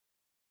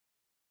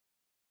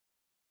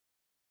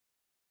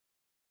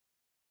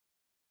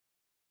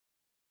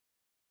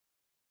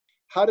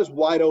how does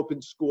wide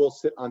open school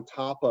sit on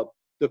top of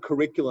the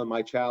curriculum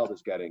my child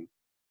is getting,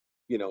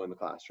 in the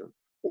classroom?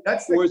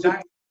 That's the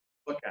exact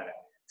look at it.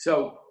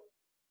 So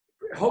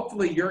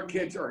hopefully your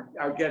kids are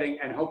getting,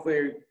 and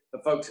hopefully the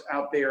folks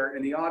out there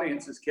in the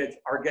audience's kids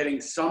are getting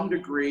some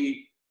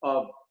degree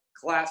of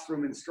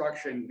classroom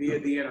instruction via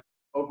the internet,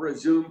 over a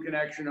Zoom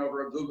connection,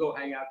 over a Google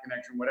Hangout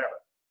connection, whatever.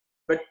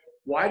 But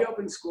wide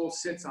open school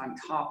sits on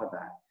top of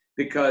that,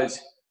 because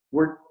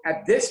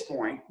at this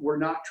point, we're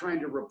not trying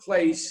to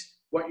replace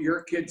what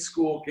your kid's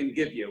school can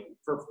give you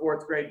for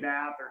 4th grade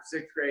math or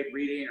 6th grade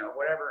reading or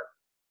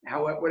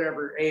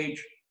whatever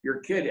age your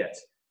kid is.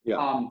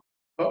 Yeah.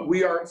 But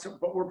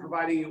we're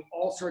providing you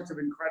all sorts of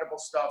incredible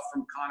stuff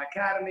from Khan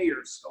Academy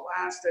or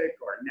Scholastic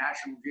or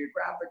National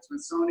Geographic,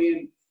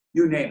 Smithsonian,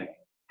 you name it.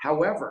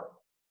 However,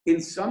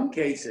 in some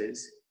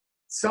cases,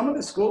 some of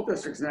the school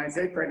districts in the United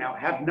States right now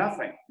have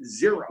nothing,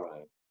 zero.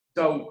 Right.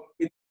 So,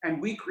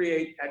 and we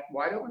create at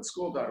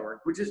wideopenschool.org,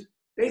 which is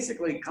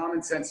basically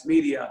common sense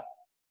media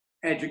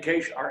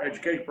education, our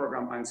education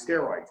program on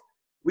steroids.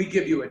 We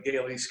give you a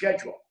daily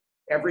schedule,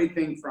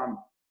 everything from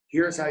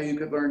here's how you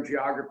could learn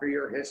geography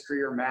or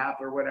history or math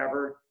or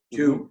whatever,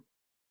 to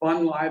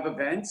fun live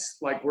events.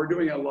 Like we're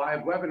doing a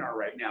live webinar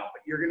right now,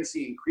 but you're going to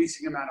see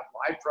increasing amount of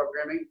live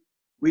programming.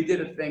 We did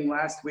a thing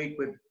last week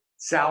with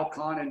Sal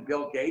Khan and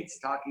Bill Gates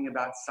talking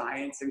about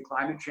science and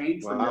climate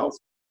change. Wow.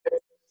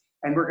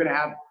 And we're going to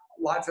have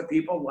lots of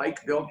people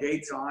like Bill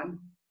Gates on.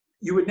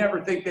 You would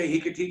never think that he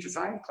could teach a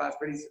science class,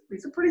 but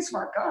he's a pretty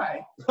smart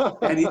guy.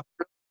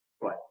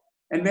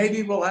 And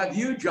maybe we'll have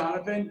you,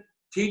 Jonathan,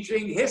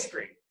 teaching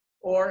history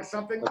or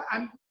something.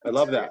 I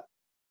love that.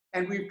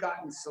 And we've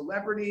gotten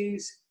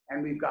celebrities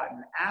and we've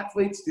gotten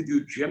athletes to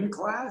do gym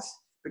class,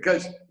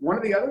 because one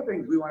of the other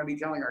things we want to be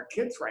telling our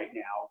kids right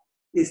now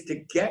is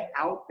to get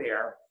out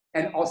there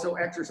and also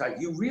exercise.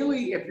 You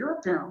really, if you're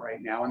a parent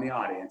right now in the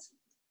audience,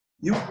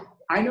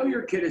 I know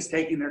your kid is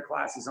taking their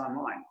classes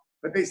online,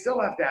 but they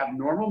still have to have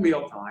normal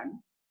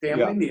mealtime,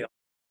 family meal.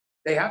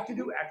 They have to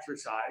do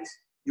exercise.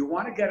 You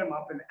want to get them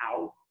up and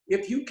out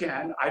if you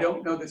can. I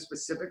don't know the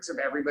specifics of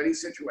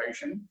everybody's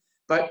situation,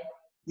 but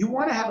you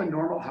want to have a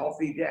normal,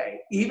 healthy day,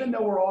 even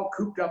though we're all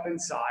cooped up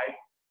inside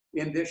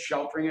in this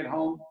sheltering at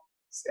home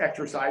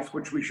exercise,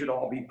 which we should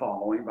all be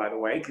following, by the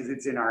way, because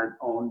it's in our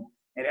own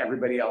and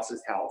everybody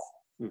else's health.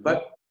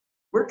 But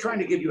we're trying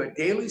to give you a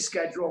daily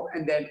schedule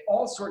and then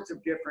all sorts of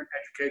different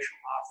educational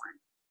offerings.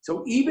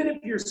 So even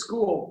if your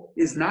school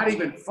is not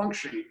even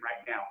functioning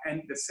right now,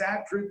 and the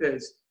sad truth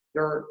is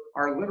there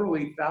are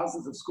literally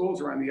thousands of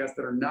schools around the US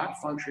that are not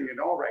functioning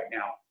at all right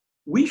now,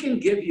 we can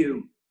give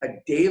you a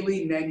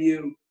daily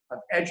menu of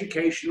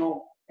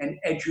educational and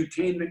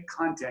edutainment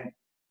content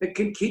that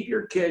can keep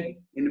your kid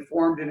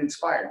informed and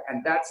inspired.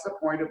 And that's the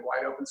point of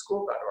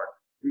wideopenschool.org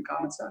in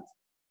common sense.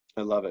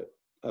 I love it.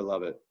 I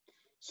love it.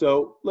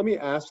 So let me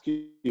ask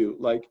you,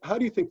 like, how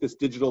do you think this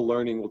digital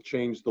learning will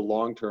change the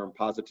long term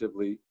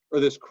positively, or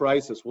this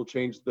crisis will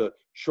change the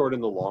short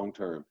and the long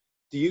term?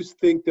 Do you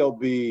think there'll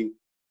be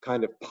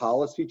kind of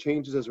policy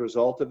changes as a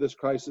result of this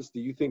crisis? Do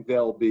you think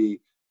there'll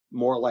be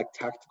more like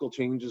tactical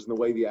changes in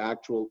the way the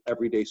actual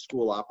everyday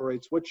school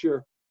operates? What's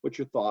your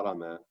thought on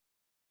that?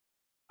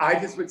 I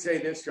just would say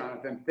this,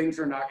 Jonathan, things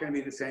are not going to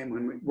be the same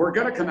when we're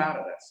going to come out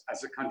of this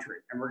as a country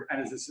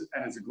and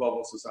as a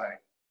global society.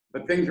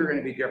 But things are going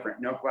to be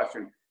different, no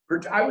question.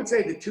 I would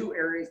say the two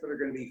areas that are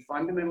going to be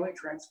fundamentally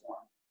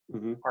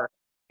transformed are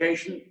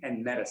education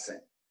and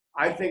medicine.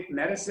 I think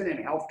medicine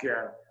and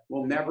healthcare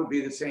will never be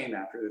the same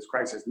after this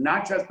crisis,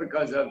 not just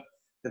because of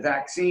the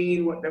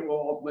vaccine that will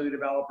ultimately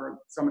develop or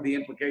some of the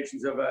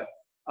implications of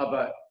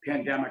a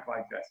pandemic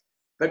like this,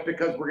 but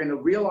because we're going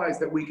to realize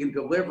that we can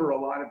deliver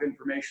a lot of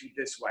information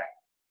this way.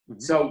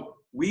 So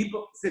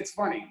it's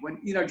funny when,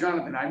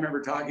 Jonathan, I remember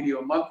talking to you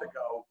a month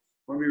ago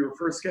when we were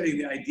first getting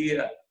the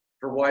idea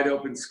for Wide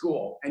Open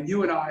School. And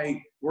you and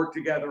I worked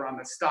together on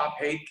the Stop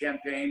Hate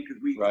campaign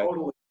because we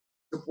totally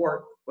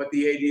support what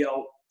the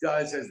ADL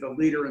does as the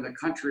leader in the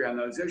country on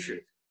those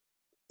issues.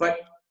 But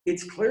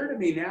it's clear to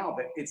me now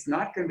that it's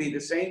not going to be the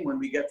same when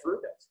we get through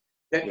this,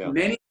 that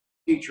many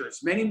teachers,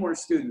 many more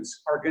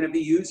students are going to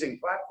be using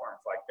platforms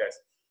like this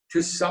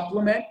to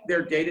supplement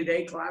their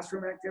day-to-day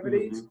classroom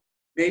activities,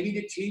 maybe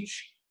to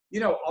teach,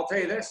 I'll tell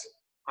you this,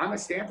 I'm a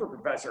Stanford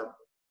professor.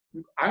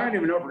 I don't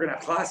even know if we're going to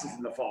have classes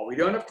in the fall. We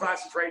don't have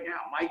classes right now.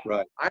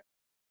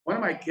 One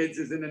of my kids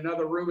is in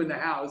another room in the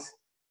house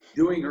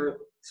doing her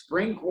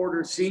spring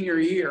quarter senior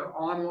year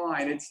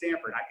online at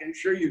Stanford. I can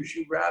assure you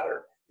she'd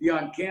rather be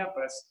on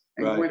campus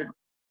and going to.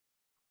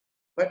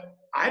 But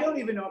I don't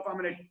even know if I'm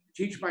going to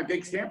teach my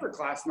big Stanford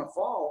class in the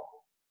fall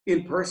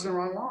in person or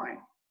online.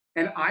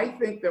 And I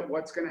think that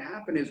what's going to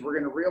happen is we're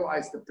going to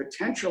realize the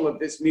potential of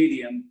this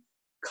medium,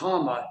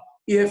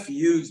 if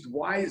used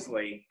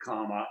wisely,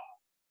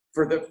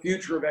 for the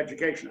future of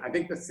education. I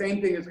think the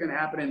same thing is going to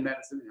happen in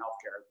medicine and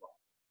healthcare as well.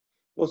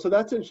 Well, so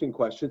that's an interesting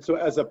question. So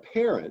as a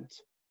parent,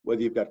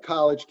 whether you've got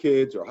college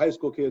kids or high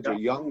school kids or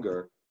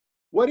younger,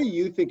 what do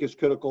you think is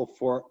critical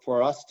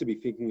for us to be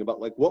thinking about?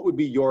 Like, what would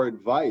be your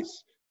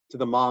advice to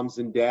the moms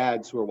and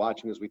dads who are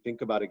watching as we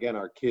think about, again,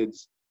 our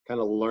kids kind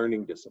of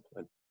learning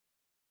discipline?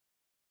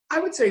 I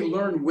would say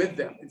learn with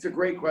them. It's a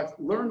great question.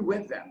 Learn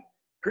with them.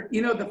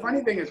 You know, the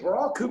funny thing is we're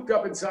all cooped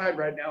up inside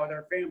right now with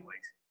our families.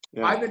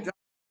 Yeah. I've been talking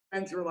to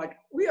friends who are like,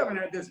 we haven't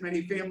had this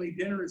many family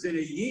dinners in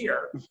a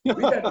year.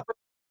 We've had more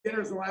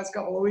dinners in the last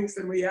couple of weeks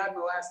than we had in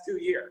the last 2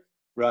 years.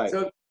 Right.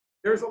 So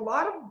there's a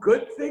lot of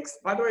good things.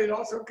 By the way, it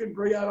also can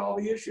bring out all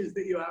the issues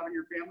that you have in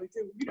your family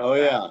too. You know, Oh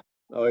yeah.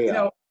 Oh yeah. You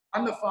know,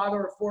 I'm the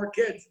father of 4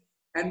 kids,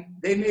 and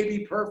they may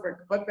be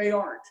perfect, but they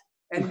aren't.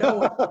 And no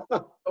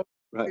one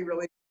Right.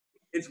 really,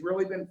 it's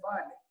really been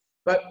fun.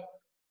 But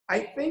I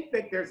think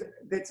that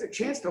it's a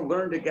chance to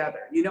learn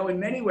together. You know, in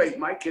many ways,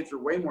 my kids are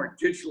way more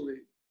digitally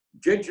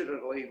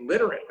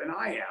literate than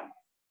I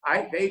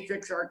am. They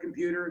fix our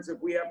computers. If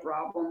we have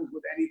problems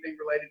with anything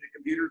related to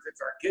computers,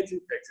 it's our kids who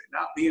fix it,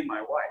 not me and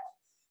my wife.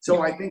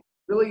 So I think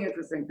the really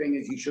interesting thing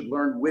is you should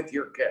learn with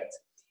your kids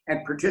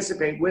and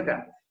participate with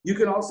them. You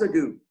can also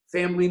do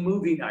family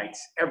movie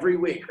nights every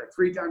week or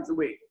 3 times a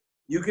week.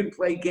 You can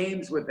play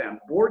games with them,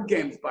 board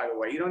games, by the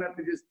way. You don't have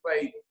to just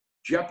play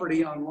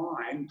Jeopardy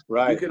online.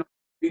 Right. You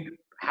can,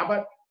 how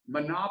about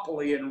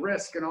Monopoly and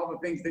Risk and all the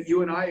things that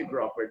you and I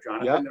grew up with,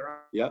 Jonathan?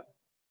 Yep.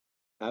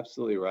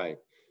 Absolutely right.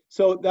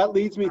 So that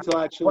leads me to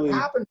actually.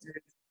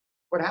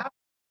 What happens?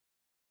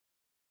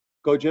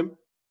 Go, Jim.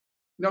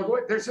 No, go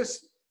ahead. There's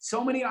just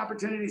so many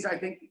opportunities, I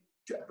think,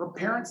 for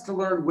parents to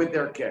learn with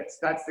their kids.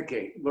 That's the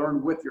key.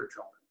 Learn with your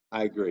children.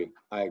 I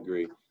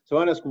agree. So I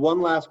want to ask one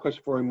last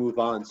question before we move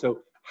on. So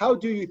how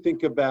do you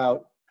think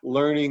about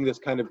learning this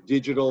kind of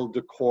digital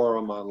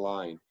decorum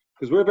online?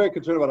 Because we're very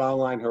concerned about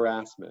online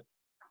harassment.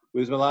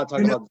 There's been a lot of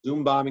talk about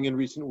Zoom bombing in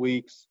recent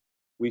weeks.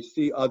 We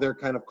see other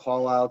kind of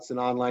call outs in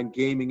online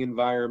gaming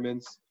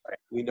environments.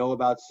 We know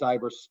about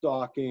cyber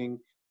stalking.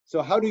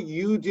 So how do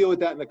you deal with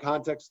that in the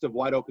context of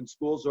wide open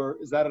schools, or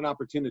is that an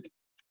opportunity?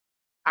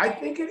 I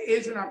think it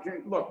is an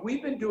opportunity. Look,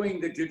 we've been doing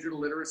the digital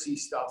literacy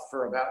stuff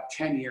for about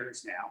 10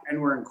 years now,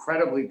 and we're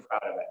incredibly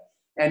proud of it.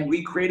 And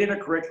we created a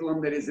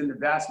curriculum that is in the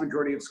vast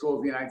majority of schools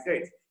in the United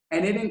States.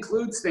 And it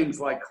includes things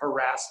like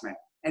harassment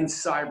and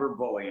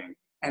cyberbullying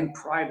and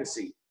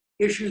privacy,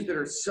 issues that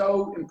are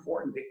so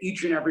important to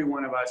each and every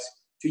one of us,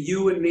 to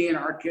you and me and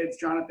our kids,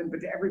 Jonathan,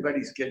 but to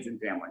everybody's kids and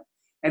families.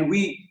 And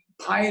we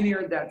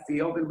pioneered that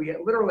field, and we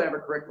literally have a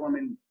curriculum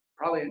in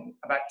probably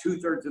about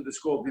 2/3 of the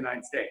schools in the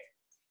United States.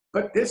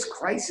 But this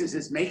crisis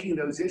is making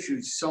those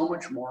issues so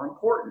much more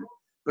important,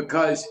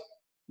 because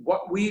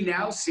what we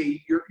now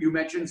see, you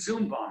mentioned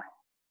Zoom bombing.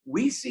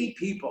 We see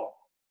people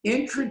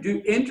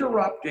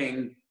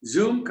interrupting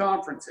Zoom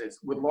conferences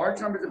with large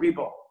numbers of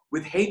people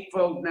with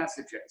hate-filled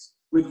messages,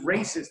 with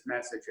racist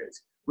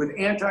messages, with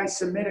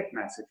anti-Semitic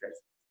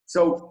messages.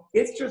 So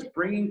it's just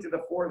bringing to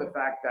the fore the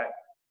fact that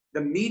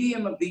the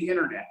medium of the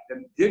internet,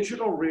 the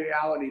digital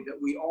reality that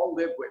we all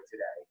live with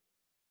today,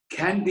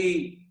 can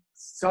be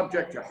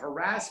subject to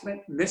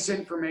harassment,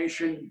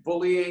 misinformation,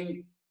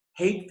 bullying,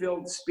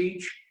 hate-filled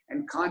speech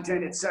and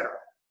content, etc.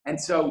 And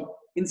so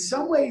in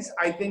some ways,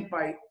 I think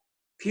by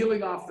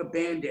peeling off the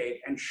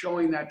Band-Aid and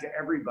showing that to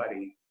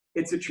everybody,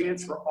 it's a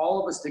chance for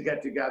all of us to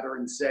get together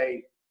and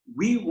say,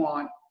 we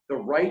want the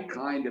right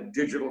kind of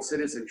digital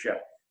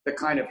citizenship, the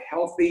kind of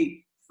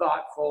healthy,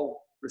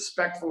 thoughtful,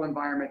 respectful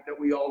environment that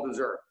we all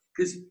deserve.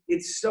 Because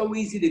it's so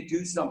easy to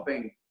do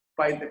something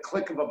by the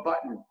click of a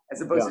button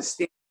as opposed to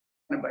standing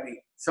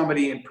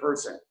somebody in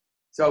person.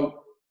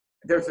 So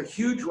there's a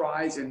huge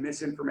rise in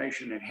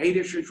misinformation and hate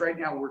issues right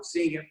now. We're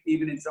seeing it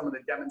even in some of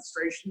the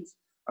demonstrations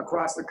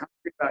across the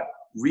country about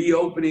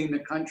reopening the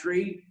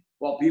country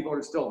while people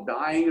are still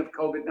dying of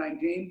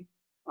COVID-19.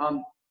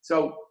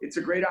 So it's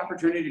a great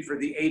opportunity for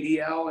the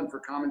ADL and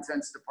for Common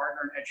Sense to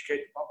partner and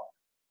educate the public.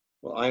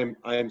 Well,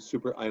 I am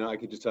super, I know, I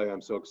can just tell you,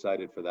 I'm so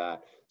excited for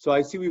that. So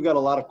I see we've got a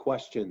lot of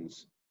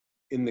questions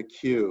in the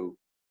queue.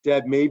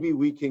 Deb, maybe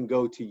we can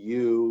go to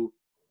you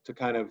to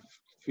kind of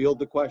field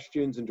the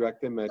questions and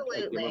direct them at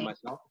Jim or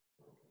myself.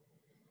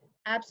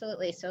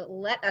 Absolutely. So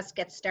let us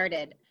get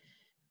started.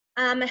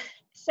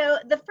 So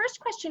the first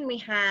question we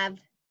have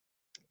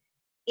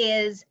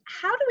is,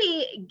 how do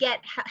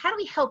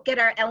we help get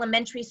our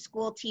elementary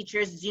school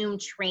teachers Zoom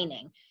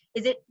training?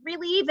 Is it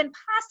really even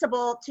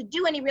possible to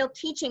do any real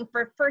teaching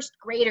for first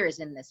graders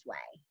in this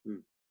way?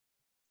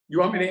 You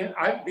want me to?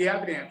 I'd be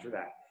happy to answer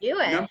that. Do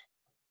it.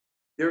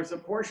 There's a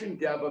portion,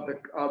 Deb,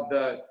 of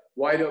the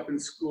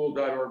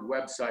wideopenschool.org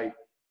website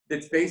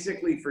that's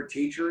basically for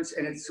teachers,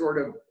 and it's sort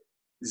of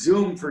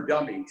Zoom for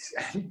dummies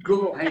and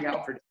Google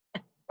Hangout for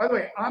dummies. By the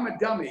way, I'm a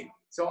dummy,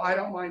 so I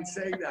don't mind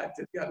saying that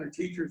to the other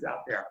teachers out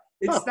there.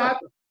 It's not,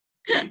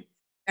 and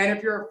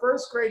if you're a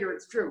first grader,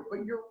 it's true, but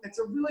it's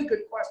a really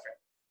good question,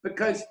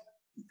 because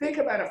think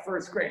about a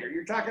first grader.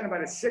 You're talking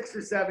about a 6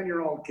 or 7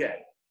 year old kid.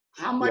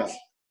 How much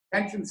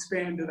attention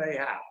span do they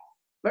have?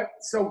 But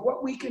so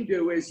what we can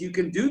do is, you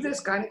can do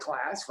this kind of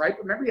class, right?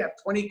 Remember, you have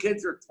 20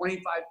 kids or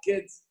 25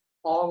 kids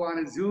all on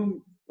a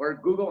Zoom or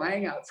Google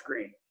Hangout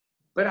screen.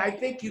 But I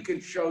think you can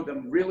show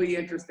them really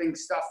interesting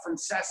stuff from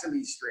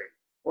Sesame Street,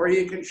 or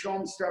you can show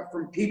them stuff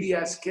from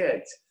PBS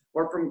Kids,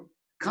 or from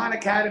Khan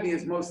Academy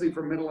is mostly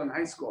for middle and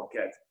high school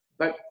kids,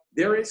 but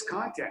there is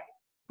content.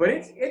 But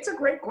it's a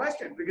great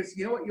question, because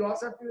you know what you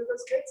also have to do with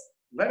those kids?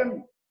 Let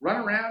them run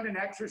around and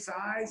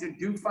exercise and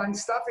do fun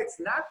stuff. It's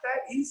not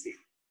that easy.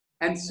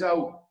 And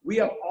so we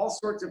have all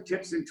sorts of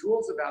tips and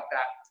tools about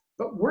that,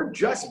 but we're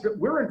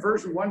in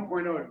version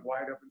 1.0 of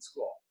Wide Open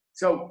School.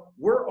 So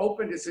we're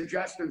open to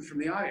suggestions from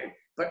the audience.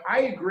 But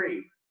I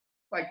agree,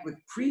 like with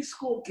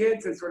preschool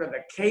kids and sort of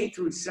the K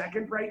through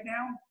second right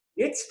now,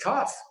 it's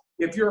tough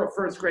if you're a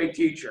first grade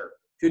teacher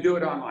to do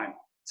it online.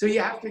 So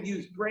you have to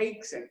use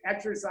breaks and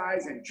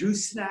exercise and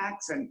juice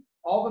snacks and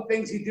all the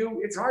things you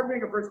do. It's hard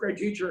being a first grade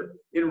teacher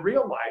in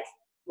real life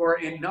or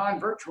in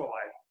non-virtual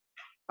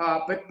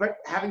life. But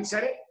having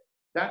said it,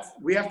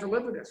 we have to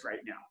live with this right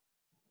now.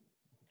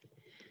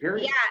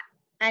 Period.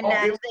 Yeah,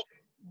 and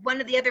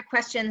one of the other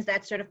questions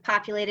that's sort of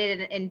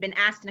populated and been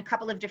asked in a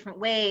couple of different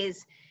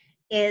ways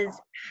is,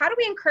 how do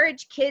we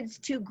encourage kids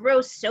to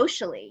grow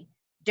socially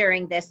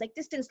during this? Like,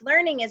 distance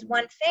learning is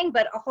one thing,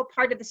 but a whole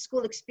part of the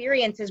school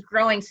experience is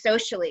growing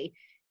socially.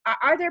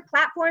 Are there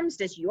platforms?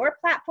 Does your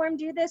platform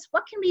do this?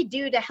 What can we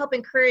do to help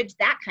encourage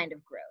that kind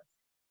of growth?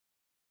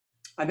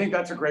 I think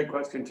that's a great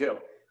question too.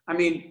 I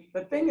mean,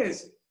 the thing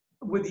is,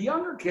 with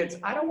younger kids,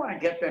 I don't want to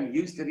get them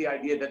used to the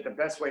idea that the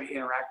best way to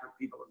interact with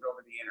people is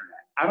over the internet.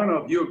 I don't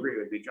know if you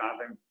agree with me,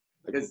 Jonathan,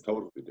 because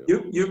totally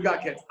do. You've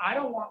got kids. I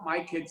don't want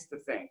my kids to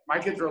think, my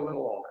kids are a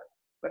little older,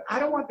 but I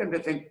don't want them to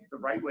think the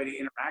right way to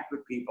interact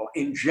with people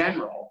in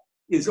general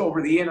is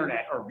over the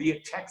internet or via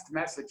text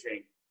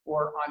messaging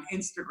or on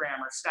Instagram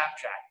or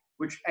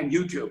Snapchat, and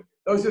YouTube.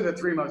 Those are the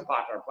three most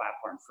popular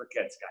platforms for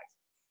kids,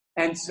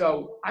 guys. And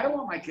so I don't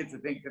want my kids to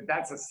think that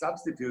that's a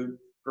substitute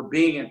for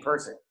being in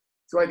person.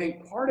 So I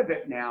think part of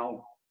it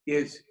now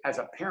is, as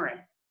a parent,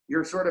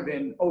 you're sort of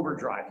in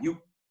overdrive. You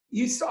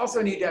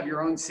also need to have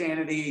your own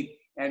sanity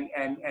and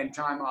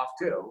time off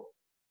too.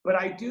 But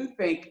I do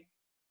think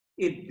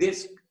in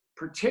this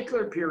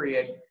particular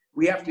period,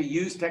 we have to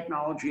use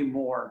technology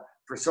more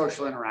for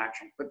social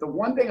interaction. But the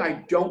one thing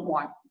I don't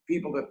want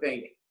people to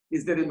think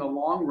is that in the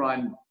long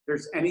run,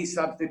 there's any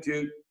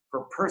substitute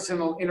for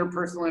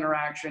interpersonal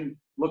interaction,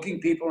 looking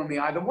people in the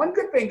eye. The one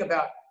good thing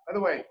about, by the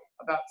way,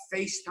 about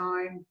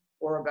FaceTime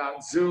or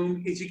about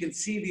Zoom is you can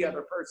see the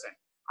other person.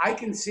 I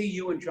can see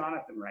you and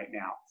Jonathan right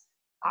now.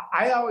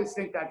 I always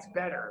think that's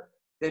better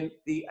than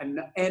the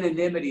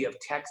anonymity of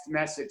text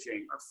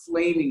messaging or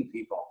flaming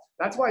people.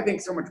 That's why I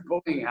think so much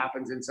bullying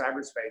happens in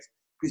cyberspace,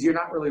 because you're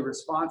not really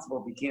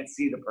responsible if you can't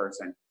see the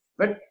person.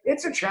 But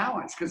it's a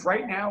challenge, because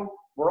right now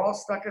we're all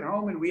stuck at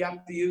home and we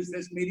have to use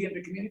this medium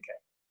to communicate.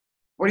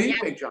 What do you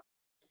think, John?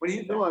 What do you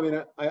think? No, I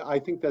mean, I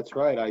think that's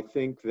right. I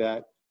think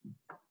that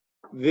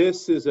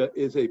this is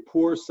a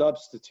poor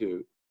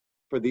substitute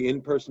for the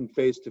in-person,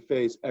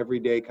 face-to-face,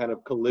 everyday kind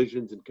of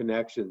collisions and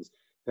connections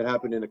that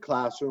happen in a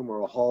classroom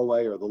or a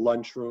hallway or the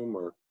lunchroom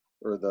or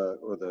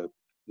the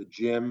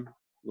gym,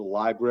 the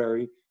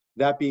library.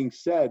 That being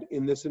said,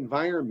 in this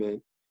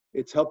environment,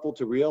 it's helpful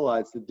to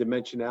realize the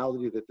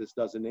dimensionality that this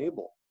does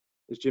enable.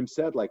 As Jim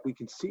said, like, we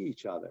can see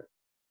each other.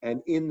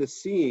 And in the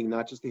seeing,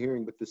 not just the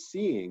hearing, but the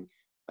seeing,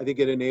 I think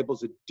it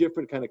enables a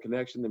different kind of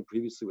connection than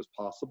previously was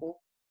possible.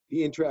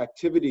 The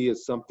interactivity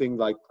is something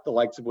like the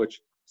likes of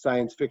which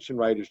science fiction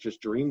writers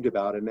just dreamed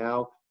about, and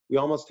now we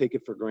almost take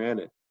it for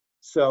granted.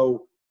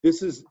 So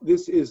this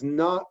is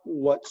not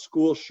what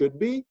school should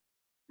be.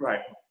 Right.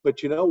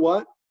 But you know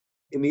what?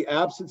 In the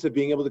absence of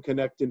being able to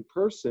connect in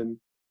person,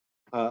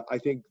 I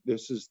think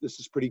this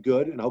is pretty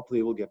good, and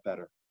hopefully it will get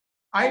better.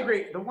 I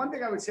agree. The one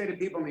thing I would say to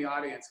people in the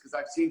audience, because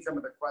I've seen some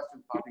of the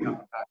questions popping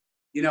up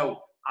about,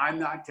 I'm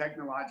not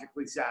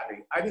technologically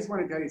savvy. I just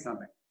want to tell you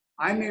something.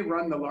 I may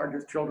run the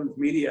largest children's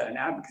media and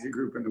advocacy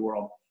group in the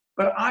world,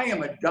 but I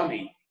am a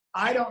dummy.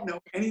 I don't know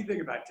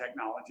anything about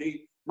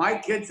technology. My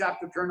kids have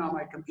to turn on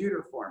my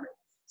computer for me.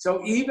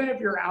 So even if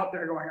you're out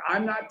there going,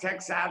 I'm not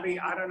tech savvy,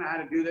 I don't know how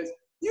to do this,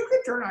 you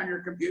can turn on your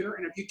computer,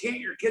 and if you can't,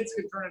 your kids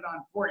can turn it on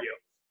for you,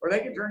 or they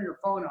can turn your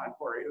phone on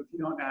for you if you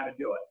don't know how to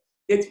do it.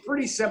 It's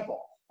pretty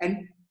simple.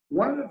 And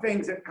one of the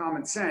things that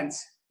common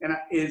sense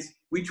is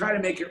we try to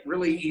make it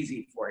really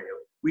easy for you.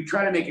 We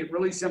try to make it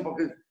really simple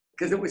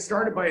because it was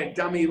started by a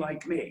dummy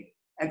like me.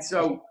 And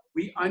so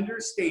we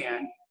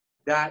understand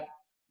that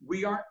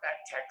we aren't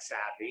that tech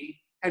savvy.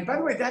 And by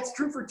the way, that's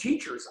true for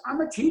teachers.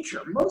 I'm a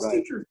teacher. Most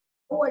teachers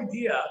have no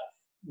idea.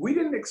 We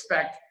didn't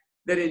expect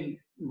that in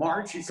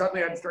March you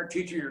suddenly had to start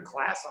teaching your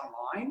class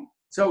online.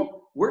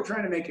 So we're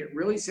trying to make it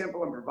really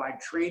simple and provide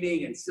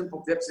training and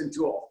simple tips and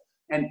tools.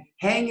 And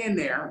hang in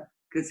there,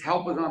 because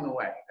help is on the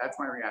way. That's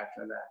my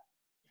reaction to that.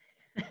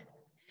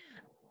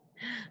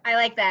 I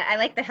like that. I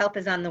like the help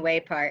is on the way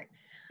part.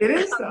 It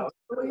is, though.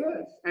 It really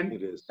is. And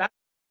it is. That's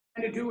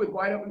what we're trying to do with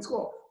Wide Open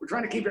School. We're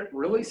trying to keep it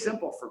really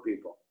simple for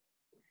people.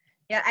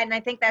 Yeah, and I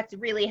think that's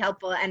really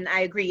helpful. And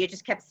I agree. You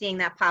just kept seeing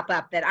that pop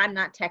up, that I'm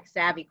not tech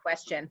savvy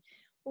question.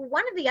 Well,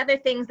 one of the other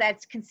things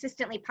that's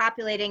consistently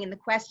populating in the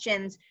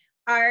questions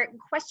are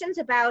questions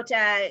about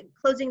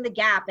closing the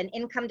gap and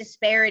income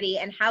disparity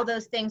and how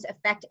those things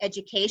affect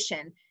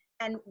education.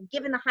 And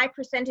given the high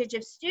percentage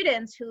of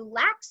students who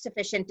lack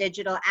sufficient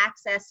digital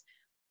access,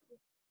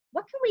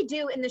 what can we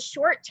do in the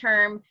short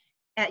term,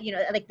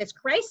 like this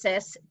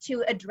crisis,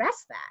 to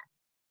address that?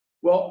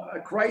 Well, a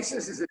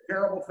crisis is a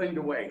terrible thing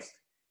to waste.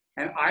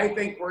 And I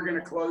think we're going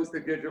to close the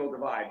digital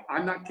divide.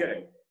 I'm not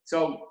kidding.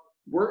 So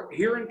we're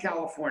here in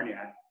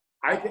California,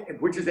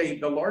 which is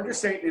the largest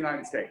state in the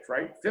United States,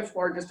 right? 5th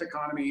largest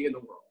economy in the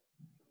world.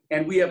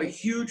 And we have a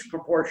huge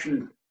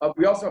proportion of,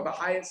 we also have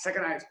the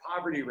second highest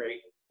poverty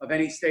rate of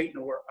any state in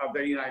the world, of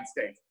the United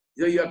States.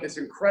 So you have this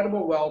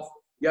incredible wealth.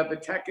 You have the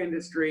tech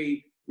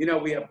industry.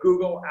 We have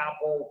Google,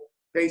 Apple,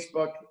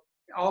 Facebook,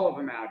 all of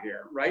them out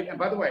here, right? And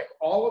by the way,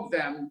 all of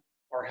them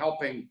are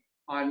helping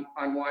on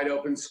Wide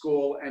Open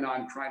School and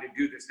on trying to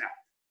do this now.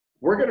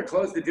 We're going to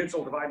close the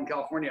digital divide in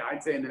California,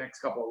 I'd say, in the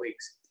next couple of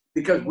weeks,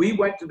 because we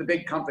went to the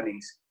big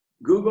companies,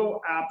 Google,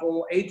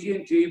 Apple,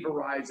 AT&T,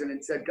 Verizon,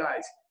 and said,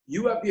 guys,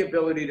 you have the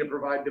ability to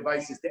provide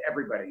devices to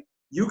everybody.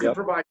 You can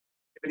provide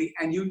activity,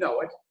 and you know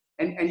it,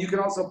 and you can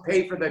also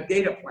pay for the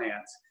data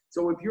plans.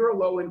 So if you're a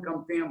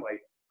low-income family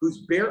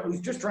who's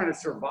just trying to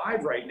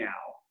survive right now,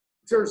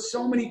 there are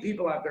so many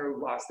people out there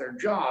who've lost their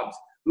jobs,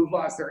 who've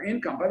lost their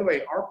income. By the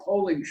way, our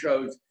polling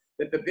shows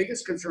that the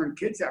biggest concern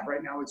kids have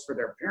right now is for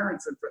their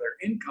parents and for their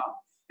income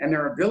and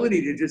their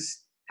ability to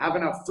just have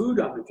enough food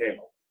on the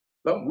table.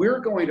 But we're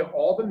going to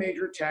all the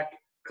major tech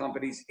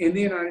companies in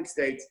the United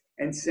States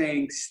and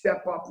saying,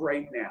 step up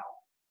right now.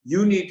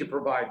 You need to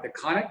provide the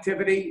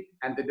connectivity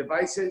and the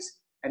devices,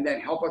 and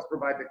then help us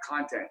provide the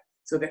content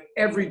so that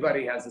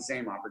everybody has the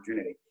same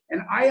opportunity.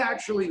 And I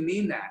actually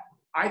mean that.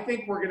 I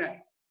think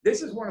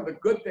this is one of the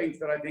good things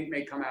that I think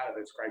may come out of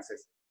this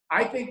crisis.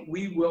 I think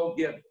we will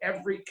give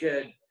every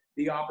kid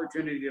the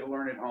opportunity to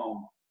learn at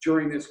home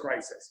during this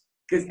crisis.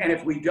 And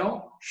if we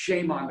don't,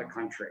 shame on the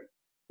country.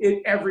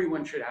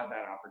 Everyone should have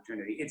that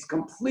opportunity. It's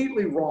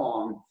completely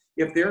wrong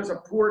if there's a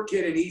poor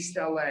kid in East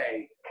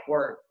LA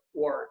or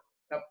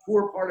a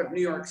poor part of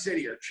New York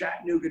City or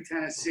Chattanooga,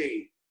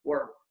 Tennessee,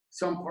 or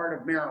some part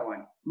of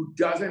Maryland who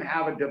doesn't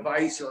have a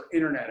device or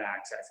internet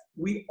access.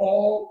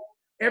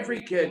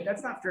 Every kid,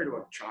 that's not fair to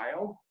a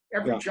child.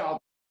 Every child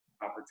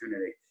has an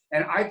opportunity.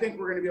 And I think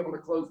we're going to be able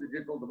to close the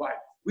digital divide.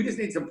 We just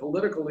need some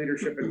political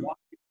leadership in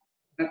Washington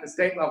at the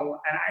state level.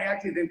 And I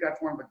actually think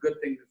that's one of the good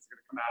things that's going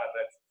to come out of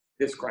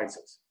this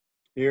crisis.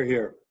 Hear,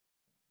 hear.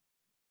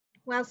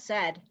 Well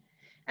said.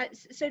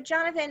 So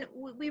Jonathan,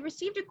 we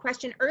received a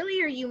question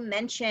earlier. You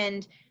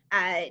mentioned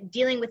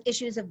dealing with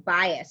issues of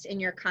bias in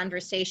your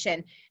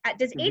conversation.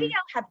 Does ADL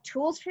have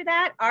tools for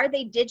that? Are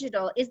they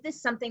digital? Is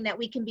this something that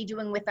we can be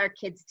doing with our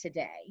kids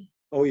today?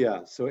 Oh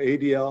yeah, so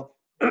ADL,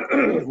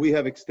 we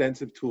have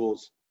extensive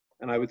tools,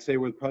 and I would say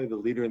we're probably the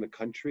leader in the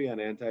country on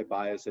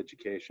anti-bias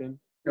education.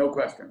 No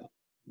question.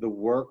 The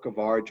work of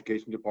our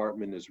education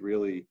department is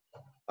really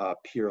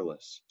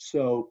peerless.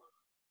 So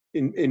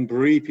in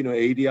brief,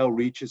 ADL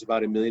reaches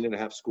about 1.5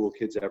 million school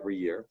kids every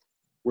year.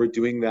 We're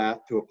doing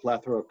that through a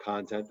plethora of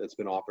content that's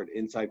been offered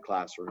inside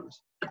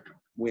classrooms.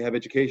 We have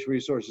education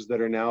resources that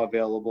are now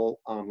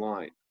available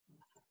online.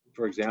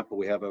 For example,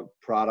 we have a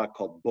product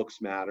called Books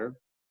Matter,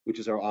 which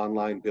is our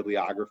online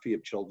bibliography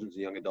of children's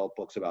and young adult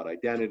books about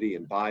identity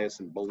and bias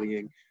and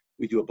bullying.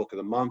 We do a Book of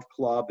the Month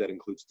club that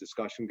includes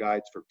discussion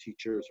guides for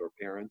teachers or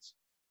parents.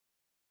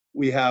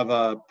 We have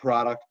a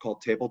product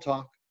called Table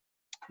Talk,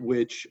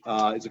 which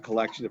is a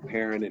collection of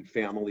parent and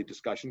family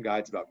discussion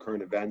guides about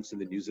current events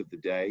and the news of the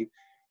day.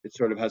 It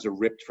sort of has a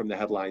ripped from the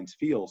headlines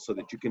feel so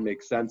that you can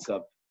make sense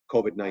of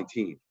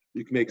COVID-19.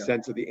 You can make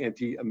sense of the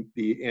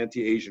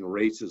anti-Asian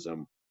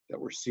racism that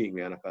we're seeing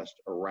manifest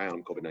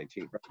around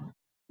COVID-19.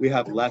 We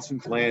have lesson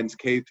plans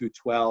K through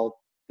 12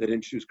 that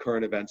introduce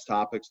current events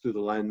topics through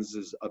the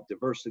lenses of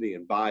diversity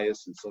and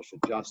bias and social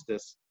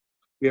justice.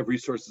 We have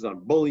resources on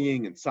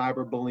bullying and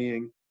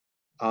cyberbullying.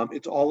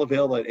 It's all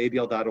available at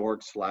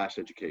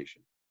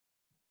adl.org/education.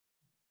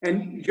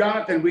 And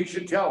Jonathan,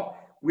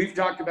 we've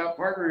talked about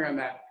partnering on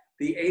that.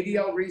 The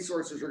ADL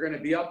resources are going to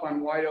be up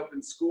on Wide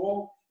Open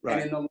School. Right.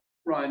 And in the long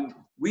run,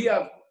 we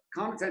have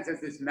Common Sense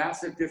has this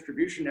massive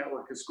distribution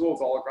network of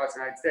schools all across the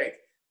United States.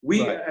 We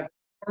have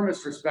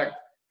enormous respect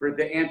for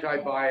the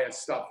anti-bias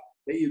stuff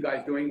that you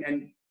guys doing.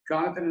 And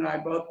Jonathan and I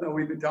both know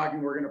we've been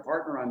talking, we're going to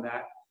partner on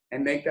that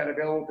and make that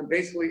available to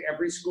basically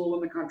every school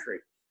in the country.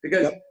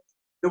 Because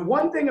the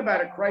one thing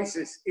about a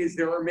crisis is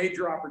there are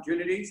major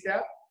opportunities,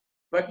 Deb,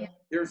 but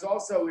there's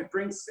also, it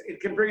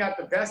can bring out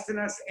the best in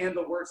us and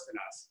the worst in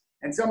us.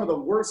 And some of the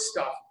worst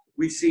stuff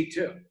we see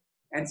too.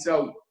 And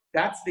so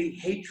that's the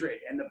hatred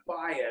and the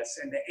bias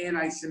and the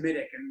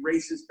anti-Semitic and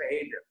racist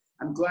behavior.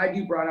 I'm glad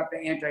you brought up the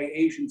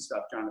anti-Asian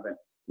stuff, Jonathan.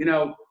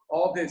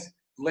 All this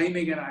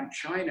blaming it on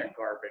China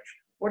garbage.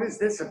 What is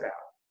this about?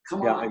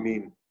 Come on. I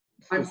mean,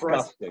 it's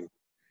disgusting.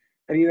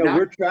 And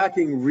we're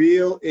tracking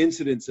real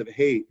incidents of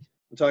hate.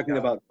 We're talking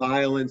about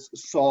violence,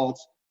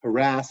 assaults,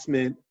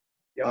 harassment,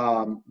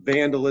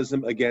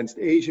 vandalism against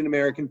Asian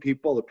American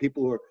people, the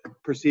people who are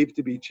perceived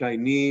to be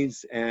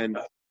Chinese. And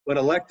when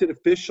elected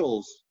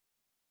officials,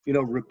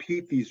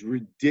 repeat these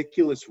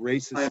ridiculous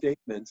racist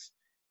statements,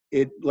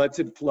 it lets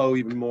it flow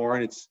even more.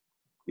 And it's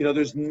You know,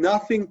 there's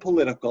nothing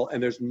political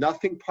and there's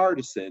nothing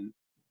partisan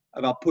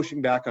about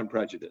pushing back on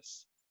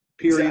prejudice.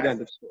 Period. Exactly.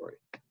 End of story.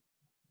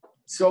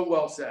 So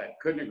well said.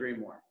 Couldn't agree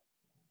more.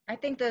 I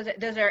think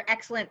those are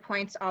excellent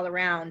points all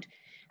around.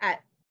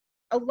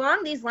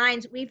 Along these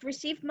lines, we've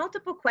received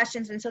multiple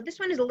questions, and so this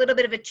one is a little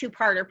bit of a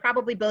two-parter,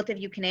 probably both of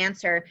you can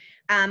answer,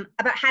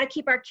 about how to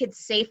keep our kids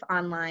safe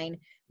online,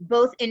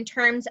 both in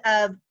terms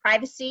of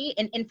privacy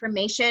and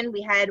information.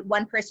 We had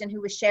one person who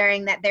was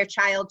sharing that their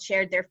child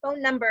shared their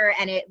phone number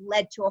and it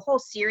led to a whole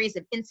series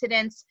of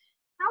incidents.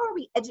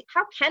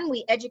 How can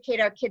we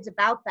educate our kids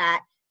about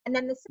that? And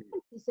then the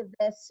second piece of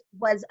this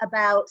was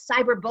about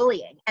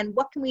cyberbullying and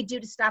what can we do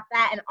to stop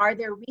that, and are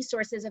there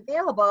resources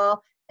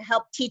available to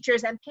help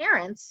teachers and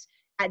parents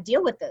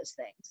deal with those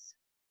things?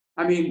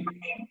 I mean,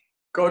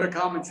 go to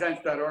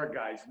commonsense.org,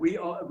 guys. We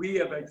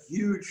have a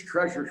huge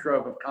treasure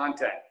trove of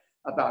content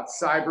about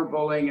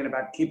cyberbullying and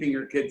about keeping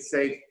your kids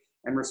safe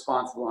and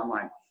responsible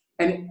online.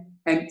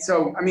 And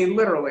so, I mean,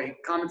 literally,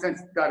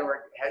 commonsense.org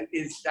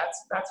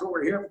that's what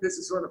we're here for. This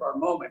is sort of our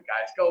moment,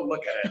 guys. Go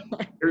look at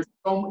it.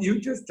 You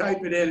just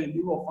type it in and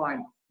you will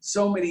find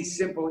so many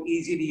simple,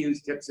 easy to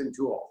use tips and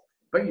tools.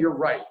 But you're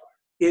right.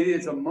 It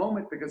is a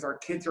moment because our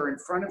kids are in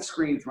front of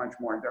screens much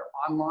more. They're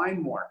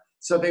online more.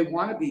 So they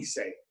want to be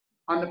safe.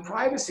 On the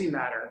privacy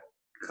matter,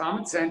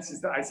 Common Sense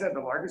is, I said, the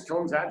largest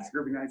children's advocacy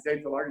group in the United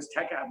States, the largest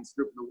tech advocacy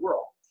group in the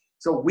world.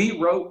 So we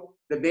wrote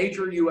the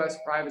major U.S.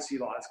 privacy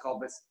law. It's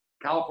called this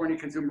California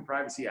Consumer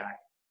Privacy Act,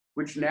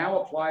 which now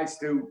applies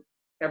to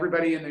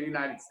everybody in the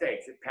United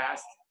States. It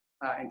passed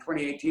in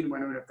 2018,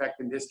 went into effect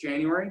in this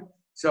January.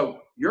 So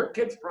your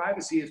kid's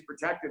privacy is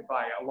protected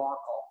by a law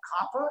called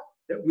COPPA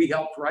that we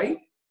helped write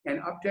and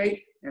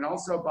update, and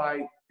also by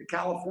the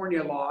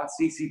California law,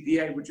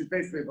 CCPA, which is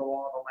basically the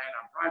law of the land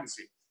on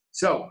privacy.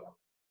 So,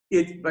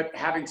 but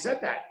having said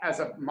that,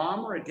 as a mom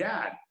or a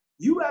dad,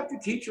 you have to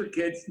teach your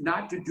kids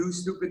not to do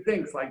stupid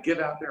things like give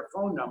out their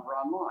phone number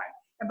online.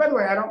 And by the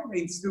way, I don't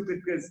mean stupid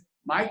because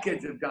my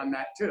kids have done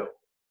that too.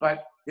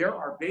 But there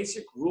are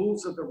basic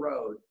rules of the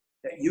road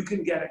that you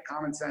can get at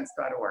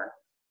commonsense.org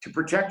to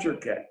protect your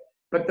kid.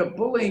 But the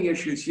bullying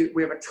issues,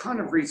 we have a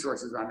ton of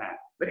resources on that.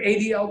 But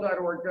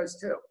ADL.org does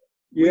too.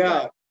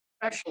 Yeah.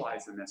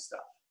 Specialize in this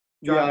stuff.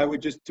 John? Yeah, I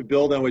would just, to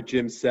build on what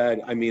Jim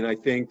said, I mean, I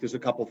think there's a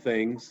couple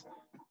things.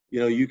 You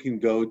know, you can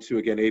go to,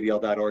 again,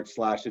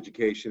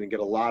 adl.org/education and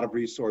get a lot of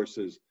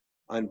resources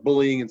on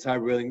bullying and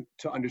cyberbullying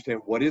to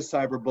understand what is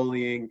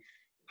cyberbullying,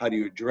 how do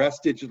you address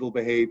digital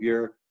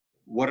behavior,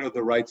 what are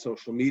the right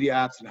social media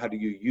apps and how do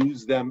you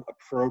use them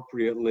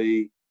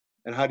appropriately,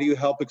 and how do you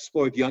help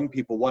exploit young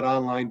people, what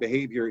online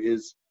behavior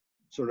is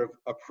sort of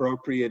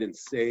appropriate and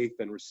safe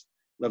and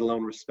let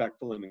alone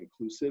respectful and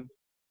inclusive.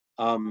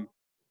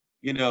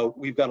 You know,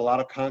 we've got a lot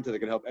of content that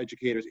can help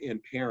educators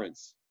and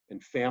parents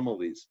and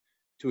families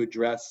to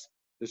address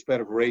the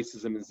spread of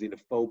racism and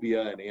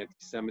xenophobia and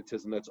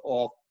anti-Semitism that's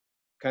all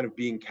kind of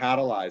being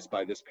catalyzed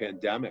by this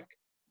pandemic.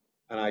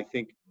 And I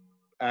think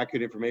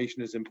accurate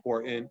information is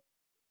important.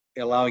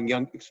 Allowing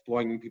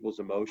exploring people's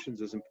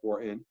emotions is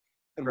important.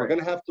 And we're going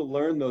to have to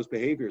learn those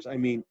behaviors. I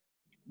mean,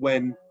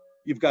 when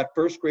you've got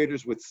first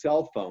graders with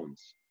cell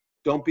phones,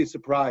 don't be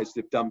surprised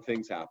if dumb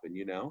things happen,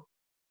 you know?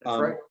 That's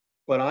right.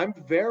 But I'm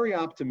very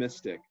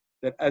optimistic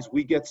that as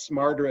we get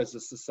smarter as a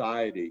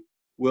society,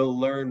 we'll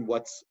learn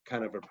what's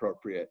kind of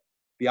appropriate.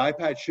 The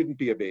iPad shouldn't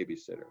be a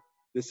babysitter.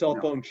 The cell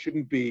phone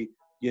shouldn't be,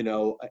 you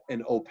know,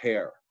 an au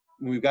pair.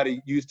 We've got to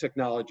use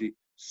technology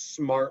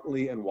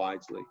smartly and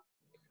wisely.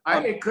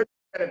 It couldn't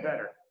have said it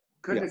better.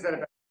 Couldn't have said it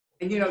better.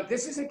 And you know,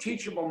 this is a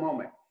teachable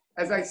moment.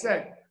 As I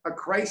said, a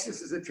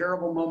crisis is a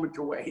terrible moment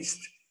to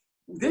waste.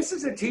 This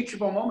is a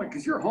teachable moment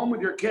because you're home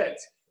with your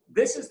kids.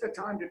 This is the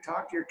time to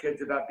talk to your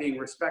kids about being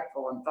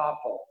respectful and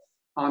thoughtful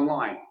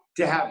online,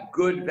 to have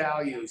good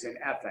values and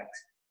ethics.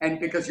 And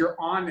because you're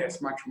on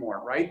this much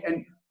more, right?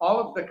 And all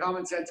of the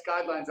common sense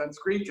guidelines on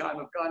screen time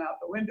have gone out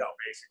the window,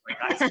 basically,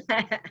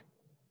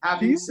 guys.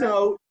 Do you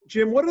know,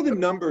 Jim, what are the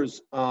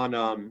numbers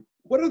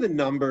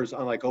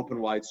on like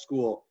Open Wide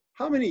School?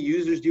 How many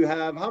users do you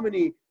have? How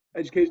many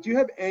educators? Do you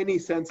have any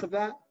sense of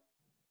that?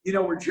 You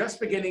know, we're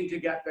just beginning to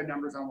get the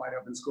numbers on Wide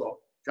Open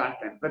School,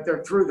 Jonathan, but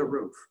they're through the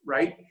roof,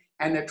 right?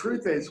 And the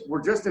truth is,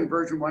 we're just in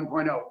version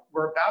 1.0.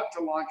 We're about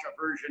to launch a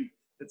version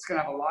that's going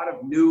to have a lot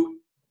of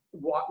new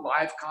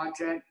live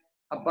content.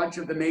 A bunch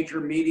of the major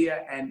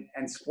media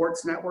and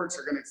sports networks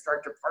are going to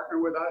start to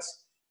partner with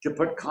us to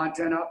put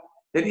content up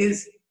that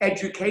is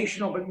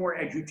educational, but more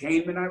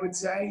edutainment, I would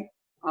say.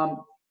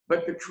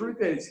 But the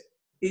truth is,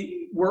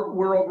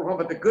 we're overwhelmed.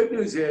 But the good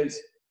news is,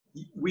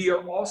 we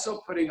are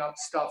also putting up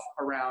stuff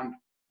around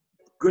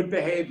good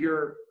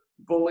behavior,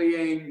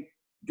 bullying,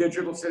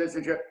 digital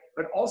citizenship.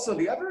 But also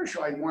the other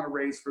issue I want to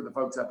raise for the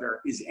folks out there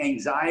is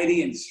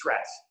anxiety and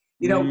stress.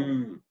 You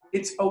know,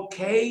 it's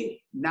okay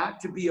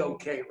not to be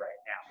okay right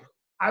now.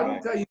 I will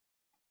tell you,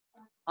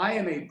 I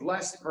am a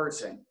blessed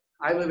person.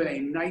 I live in a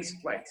nice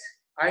place.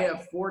 I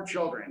have 4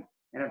 children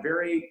and a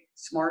very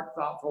smart,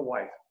 thoughtful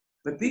wife.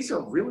 But these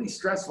are really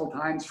stressful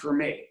times for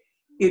me.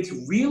 It's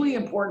really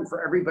important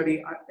for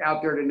everybody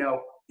out there to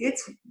know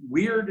it's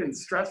weird and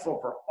stressful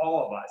for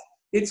all of us.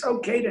 It's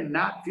okay to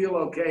not feel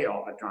okay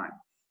all the time.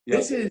 Yep.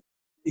 This is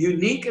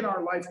unique in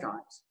our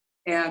lifetimes.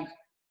 And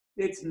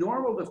it's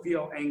normal to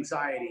feel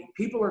anxiety.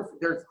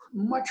 There's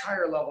much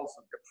higher levels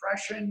of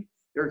depression.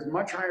 There's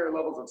much higher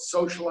levels of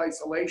social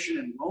isolation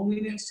and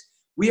loneliness.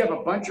 We have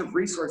a bunch of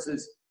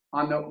resources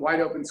on the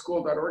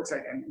wideopenschool.org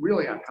site and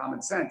really on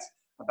Common Sense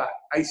about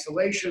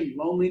isolation,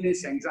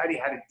 loneliness, anxiety,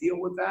 how to deal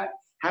with that,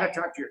 how to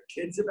talk to your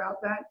kids about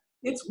that.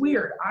 It's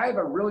weird. I have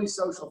a really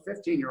social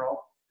 15-year-old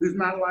who's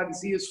not allowed to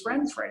see his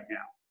friends right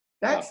now.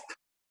 That's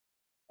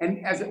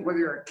and whether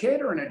you're a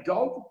kid or an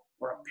adult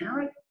or a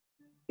parent,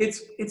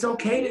 it's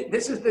okay to,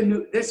 this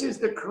is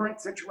the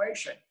current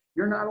situation.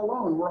 You're not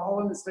alone. We're all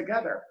in this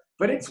together.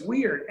 But it's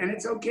weird, and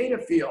it's okay to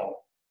feel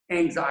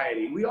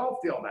anxiety. We all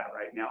feel that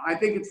right now. I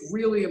think it's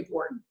really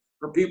important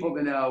for people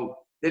to know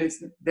that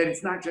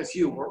it's not just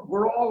you.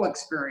 We're all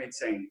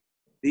experiencing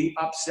the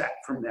upset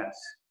from this.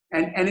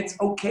 And it's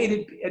okay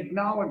to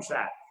acknowledge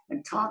that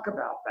and talk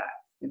about that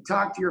and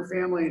talk to your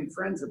family and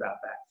friends about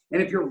that.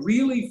 And if you're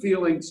really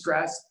feeling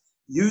stressed,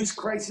 use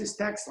crisis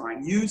text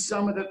line. Use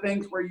some of the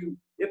things where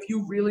if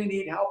you really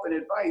need help and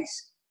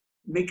advice,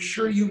 make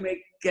sure you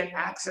get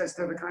access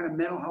to the kind of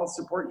mental health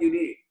support you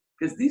need.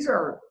 Because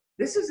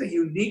this is a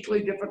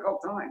uniquely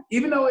difficult time.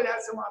 Even though it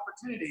has some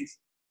opportunities,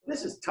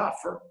 this is tough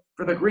for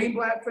the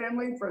Greenblatt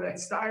family, for the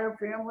Steyer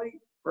family,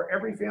 for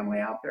every family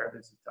out there.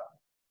 This is tough.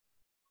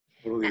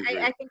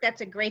 I think that's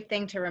a great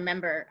thing to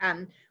remember.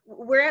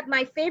 We're at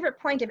my favorite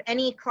point of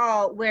any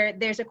call where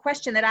there's a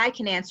question that I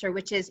can answer,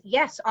 which is,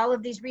 yes, all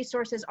of these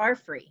resources are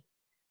free.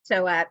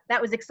 So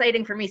that was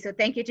exciting for me. So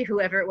thank you to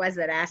whoever it was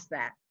that asked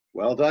that.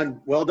 Well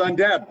done. Well done,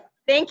 Deb.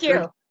 Thank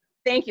you.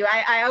 Thank you.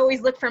 I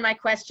always look for my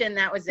question.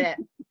 That was it.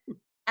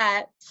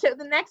 So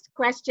the next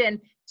question,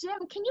 Jim,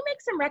 can you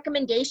make some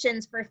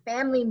recommendations for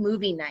family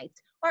movie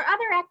nights or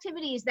other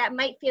activities that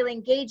might feel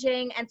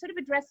engaging and sort of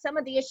address some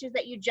of the issues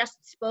that you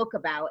just spoke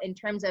about in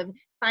terms of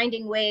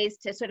finding ways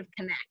to sort of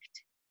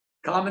connect?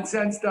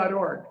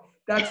 Commonsense.org.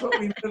 That's what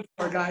we live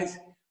for, guys.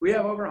 We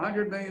have over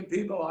 100 million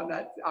people on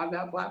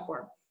that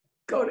platform.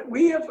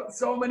 We have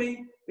so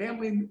many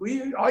family.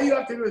 All you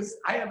have to do is,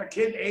 I have a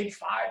kid age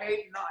 5, 8,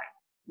 and 9.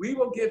 We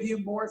will give you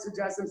more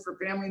suggestions for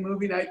family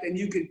movie night than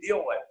you can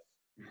deal with.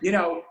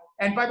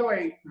 And by the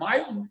way,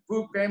 my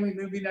family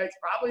movie night's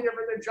probably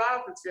different than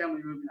Jonathan's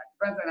family movie night.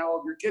 Depends on how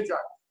old your kids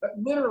are. But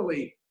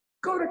literally,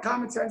 go to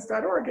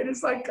commonsense.org. And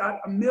it's like got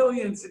a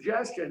million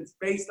suggestions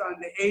based on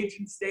the age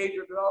and stage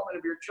of development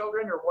of your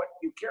children or what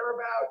you care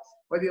about,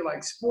 whether you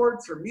like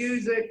sports or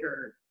music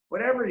or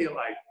whatever you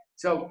like.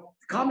 So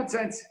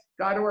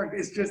commonsense.org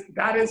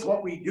that is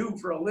what we do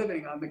for a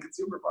living on the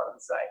consumer part of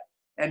the site.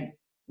 And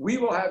we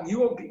will have,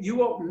 you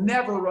will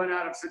never run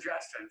out of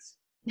suggestions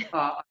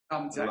on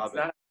Common Sense.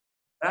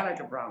 That I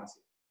can promise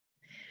you.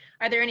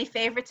 Are there any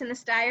favorites in the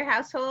Steyer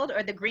household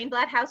or the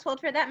Greenblatt household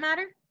for that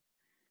matter?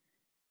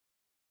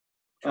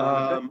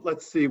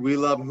 Let's see. We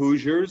love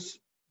Hoosiers.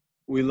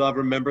 We love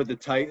Remember the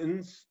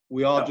Titans.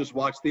 We all just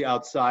watched The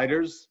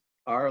Outsiders.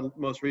 Our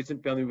most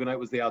recent family movie night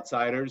was The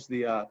Outsiders,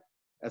 the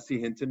S.E.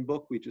 Hinton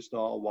book. We just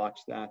all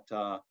watched that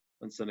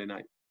on Sunday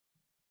night.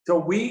 So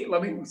we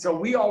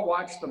all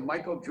watched the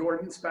Michael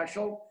Jordan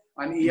special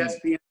on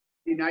ESPN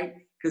night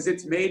because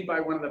it's made by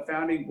one of the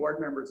founding board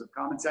members of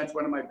Common Sense,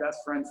 one of my best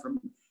friends from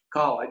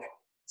college.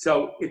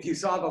 So if you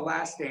saw The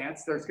Last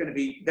Dance,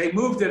 they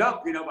moved it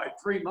up, by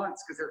 3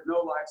 months because there's no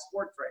live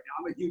sports right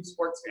now. I'm a huge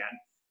sports fan.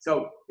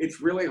 So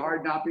it's really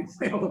hard not being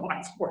able to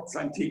watch sports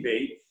on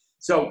TV.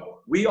 So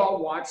we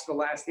all watched The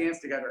Last Dance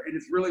together, and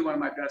it's really one of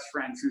my best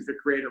friends who's the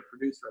creator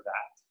producer of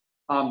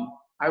that.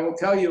 I will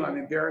tell you, I'm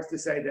embarrassed to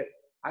say that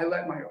I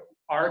let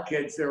our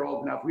kids, they're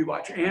old enough, we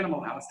watched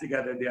Animal House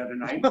together the other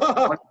night.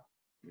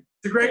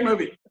 It's a great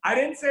movie. I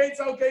didn't say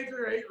it's okay for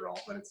your 8-year-old,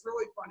 but it's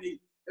really funny.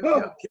 If you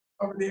have kids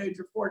over the age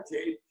of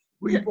 14,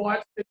 we've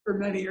watched it for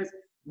many years.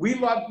 We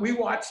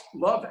watched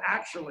Love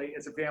Actually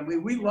as a family.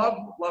 We love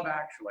Love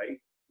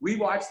Actually. We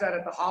watch that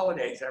at the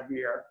holidays every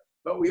year,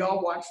 but we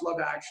all watch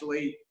Love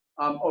Actually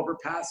over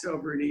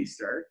Passover and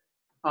Easter.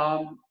 I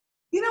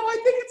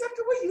think it's up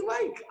to what you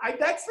like.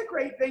 That's the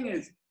great thing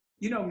is,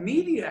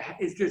 media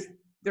is just,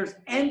 there's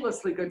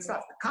endlessly good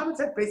stuff. The Common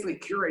Sense basically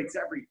curates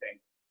everything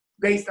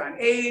based on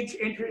age,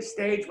 interest,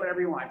 stage,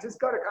 whatever you want. Just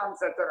go to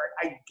commonsense.org.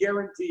 I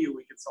guarantee you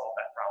we can solve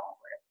that problem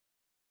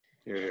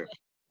for you.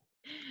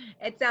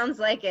 Yeah. It sounds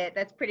like it.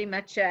 That's pretty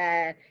much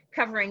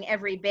covering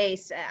every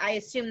base. I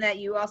assume that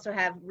you also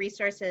have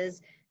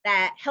resources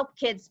that help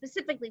kids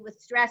specifically with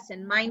stress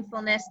and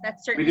mindfulness.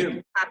 That's certainly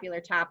a popular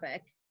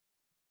topic.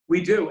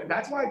 We do. And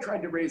that's why I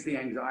tried to raise the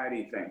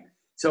anxiety thing.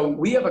 So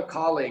we have a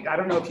colleague, I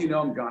don't know if you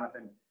know him,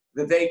 Jonathan,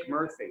 Vivek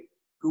Murthy,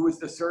 who was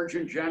the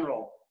Surgeon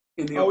General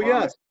in the Obama.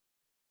 Yes.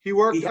 I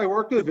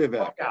worked with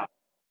Vivek.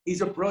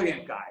 He's a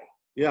brilliant guy.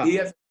 Yeah. He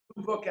has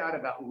a book out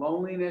about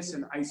loneliness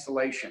and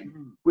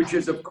isolation, which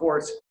is, of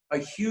course, a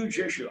huge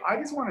issue. I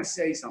just want to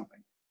say something.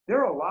 There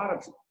are a lot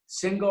of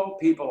single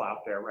people out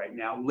there right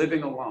now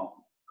living alone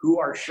who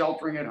are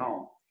sheltering at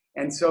home.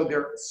 And so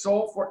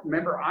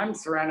remember, I'm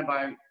surrounded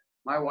by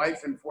my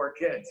wife and 4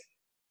 kids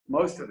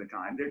most of the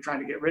time. They're trying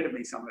to get rid of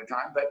me some of the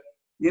time, but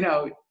you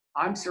know,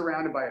 I'm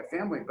surrounded by a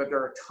family, but there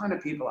are a ton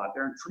of people out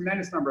there, and a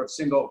tremendous number of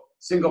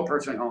single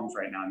person homes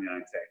right now in the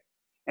United States.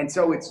 And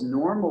so it's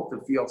normal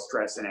to feel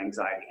stress and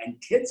anxiety, and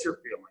kids are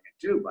feeling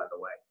it too, by the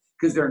way,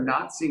 because they're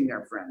not seeing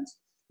their friends.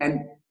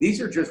 And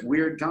these are just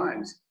weird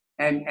times.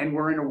 And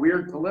we're in a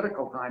weird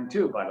political time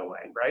too, by the way,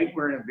 right?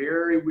 We're in a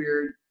very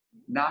weird,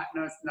 not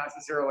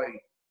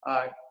necessarily,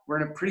 we're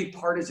in a pretty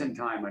partisan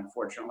time,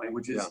 unfortunately,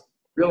 which is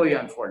really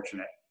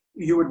unfortunate.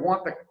 You would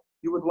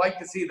like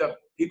to see the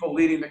people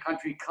leading the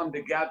country come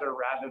together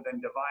rather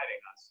than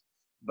dividing us.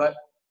 But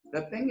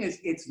the thing is,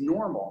 it's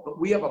normal, but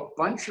we have a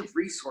bunch of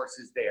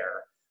resources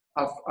there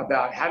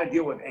about how to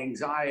deal with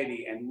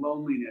anxiety and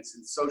loneliness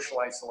and social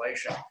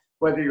isolation,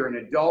 whether you're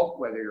an adult,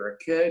 whether you're a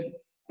kid.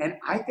 And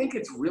I think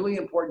it's really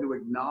important to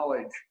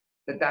acknowledge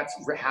that that's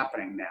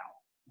happening now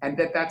and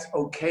that that's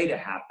okay to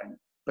happen.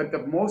 But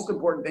the most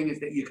important thing is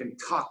that you can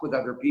talk with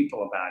other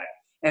people about it.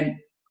 And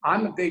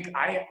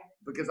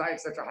because I have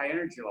such a high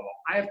energy level,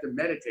 I have to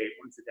meditate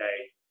once a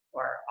day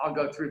or I'll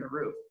go through the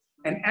roof.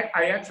 And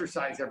I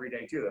exercise every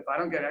day too, if I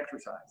don't get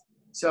exercise.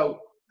 So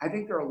I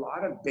think there are a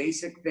lot of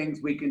basic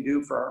things we can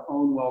do for our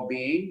own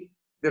well-being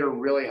that are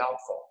really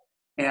helpful.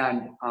 But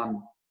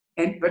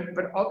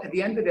at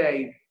the end of the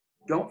day,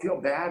 don't feel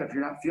bad if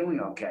you're not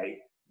feeling okay.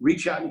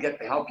 Reach out and get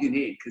the help you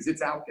need, because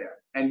it's out there.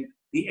 And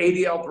the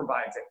ADL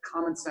provides it,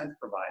 common sense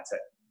provides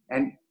it.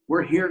 And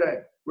we're here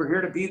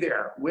to be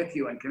there with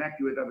you and connect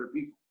you with other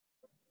people.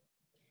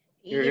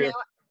 You know,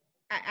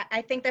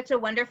 I think that's a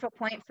wonderful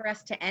point for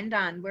us to end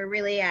on. We're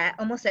really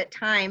almost at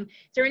time.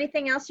 Is there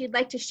anything else you'd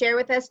like to share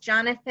with us,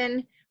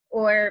 Jonathan,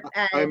 or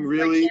I'm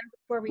really, Jim,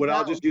 before we go?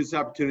 I'll just use this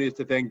opportunity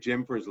to thank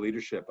Jim for his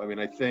leadership. I mean,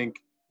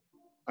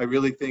 I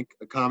really think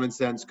common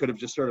sense could have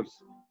just sort of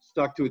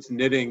stuck to its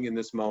knitting in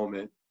this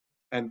moment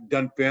and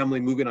done family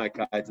movie night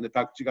guides. And the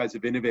fact that you guys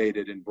have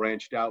innovated and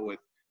branched out with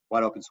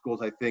Wide Open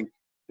Schools, I think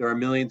there are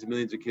millions and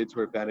millions of kids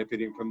who are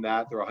benefiting from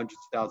that. There are hundreds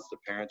of thousands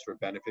of parents who are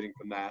benefiting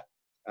from that.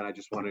 And I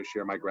just want to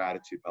share my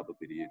gratitude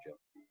publicly to you, Jim.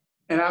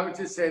 And I would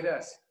just say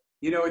this,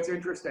 you know, it's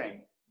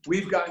interesting.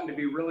 We've gotten to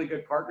be really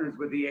good partners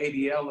with the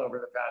ADL over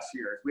the past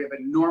years. We have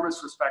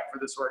enormous respect for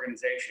this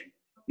organization.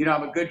 You know,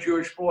 I'm a good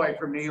Jewish boy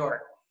from New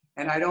York,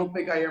 and I don't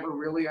think I ever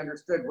really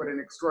understood what an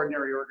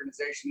extraordinary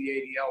organization the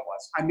ADL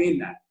was. I mean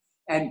that.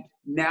 And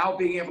now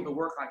being able to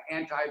work on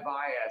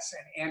anti-bias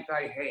and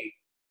anti-hate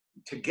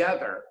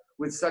together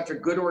with such a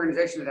good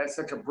organization that has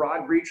such a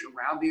broad reach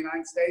around the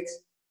United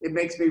States, it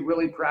makes me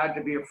really proud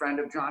to be a friend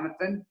of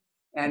Jonathan.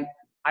 And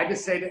I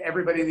just say to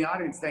everybody in the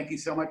audience, thank you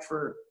so much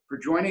for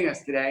joining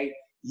us today.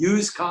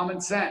 Use common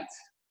sense.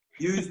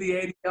 Use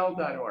the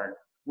ADL.org.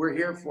 We're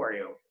here for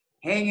you.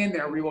 Hang in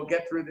there. We will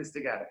get through this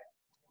together.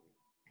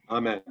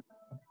 Amen.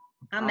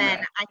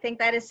 Amen. I think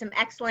that is some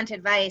excellent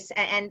advice.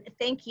 And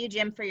thank you,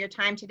 Jim, for your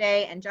time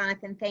today. And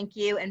Jonathan, thank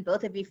you, and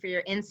both of you for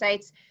your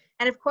insights.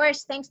 And of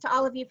course, thanks to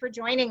all of you for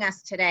joining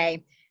us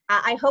today.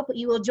 I hope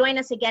you will join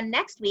us again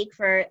next week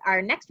for our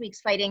next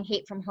week's Fighting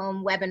Hate from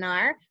Home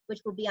webinar,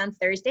 which will be on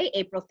Thursday,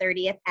 April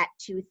 30th at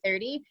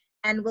 2:30,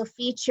 and will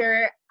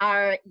feature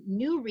our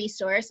new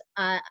resource,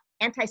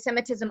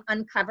 Anti-Semitism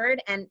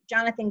Uncovered, and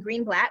Jonathan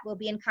Greenblatt will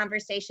be in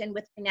conversation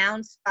with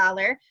renowned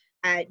scholar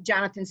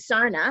Jonathan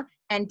Sarna,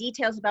 and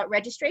details about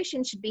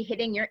registration should be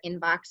hitting your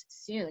inbox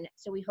soon.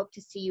 So we hope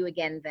to see you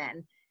again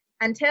then.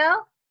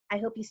 Until, I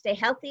hope you stay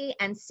healthy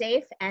and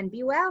safe and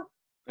be well.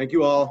 Thank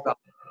you all.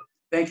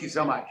 Thank you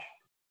so much.